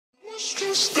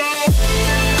Hey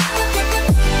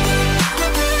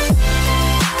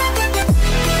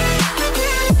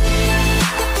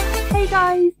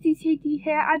guys, dtad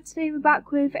here, and today we're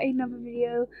back with another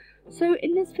video. So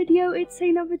in this video it's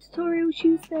another tutorial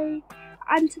Tuesday,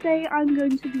 and today I'm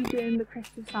going to be doing the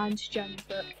Crystal Science Journey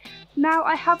book. Now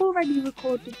I have already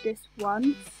recorded this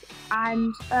once,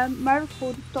 and my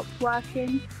recorder stopped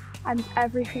working and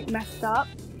everything messed up.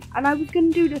 And I was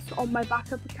going to do this on my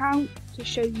backup account to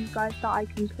show you guys that I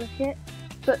can click it.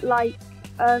 But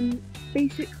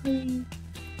basically,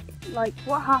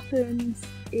 what happens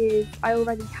is I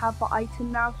already have the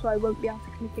item now, so I won't be able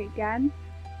to click it again.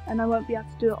 And I won't be able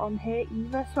to do it on here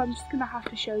either, so I'm just going to have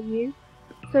to show you.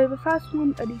 So the first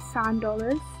one are these sand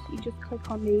dollars. You just click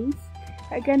on these.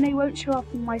 Again, they won't show up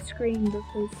on my screen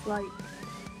because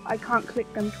I can't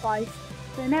click them twice.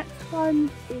 The next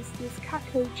one is this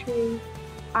cacao tree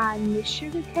and this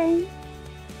sugar cane.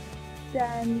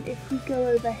 Then if we go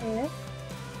over here,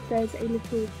 there's a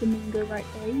little flamingo right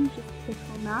there. You just click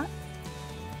on that.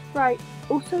 Right,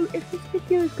 also if this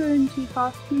video is going too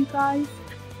fast for you guys,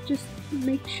 just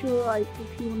make sure if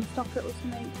you want to stop it or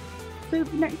something. So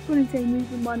the next one is a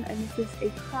moving one, and this is a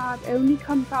crab. It only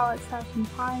comes out at certain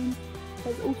times.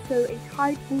 There's also a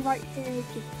tide pool right here,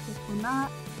 just click on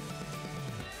that.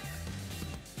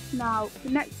 Now,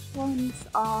 the next ones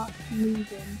are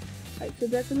moving. Right, so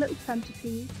there's a little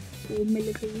centipede, or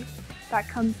millipede, that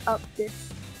comes up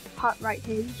this hut right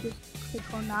here. You just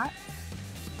click on that.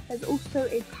 There's also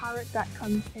a parrot that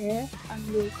comes here,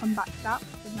 and we'll come back to that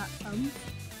when that comes.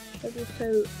 There's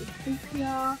also a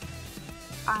tapir,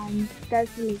 and there's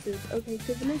the lizard. Okay,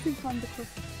 so the lizard runs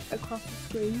across the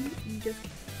screen. You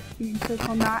can click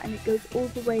on that, and it goes all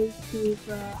the way to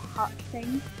the hut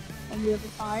thing on the other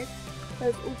side.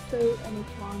 There's also an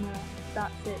iguana.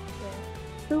 That's it here.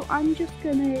 So I'm just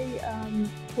gonna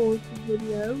pause the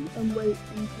video and wait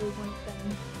until one of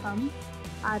them comes.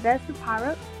 There's the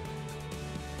parrot.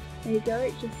 There you go,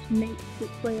 it just makes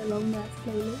its way along there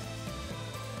slowly.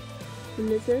 The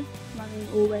lizard running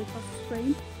all the way across the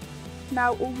screen.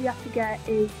 Now all we have to get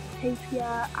is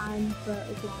tapir and the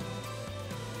iguana.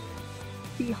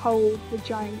 Behold the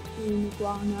giant green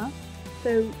iguana.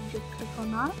 So you just click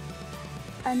on that.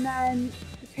 And then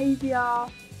the tapir,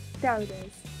 there it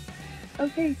is.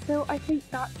 Okay, so I think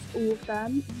that's all of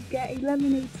them. You get a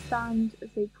lemonade stand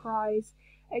as a prize.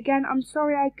 Again, I'm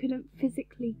sorry I couldn't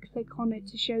physically click on it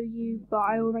to show you, but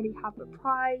I already have a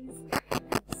prize.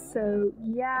 So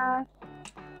yeah.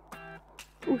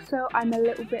 Also, I'm a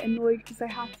little bit annoyed because I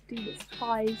have to do this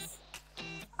twice,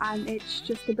 and it's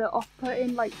just a bit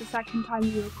off-putting like the second time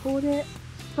you record it.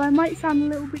 So I might sound a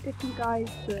little bit different guys,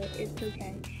 but it's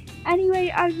okay. Anyway,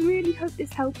 I really hope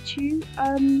this helped you.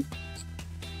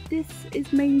 This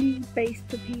is mainly based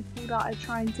for people that are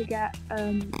trying to get,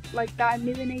 that are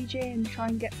new in AJ and try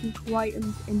and get some cool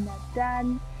items in their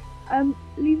den.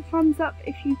 Leave a thumbs up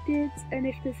if you did, and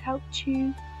if this helped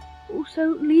you.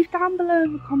 Also, leave down below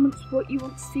in the comments what you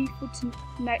want to see for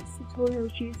next tutorial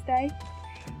Tuesday.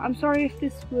 I'm sorry if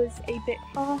this was a bit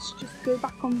fast, just go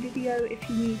back on video if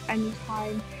you need any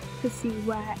time to see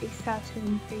where a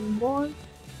certain thing was.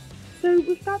 So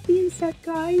with that being said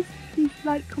guys, please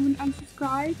like, comment and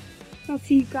subscribe. I'll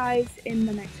see you guys in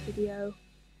the next video.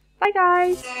 Bye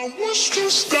guys!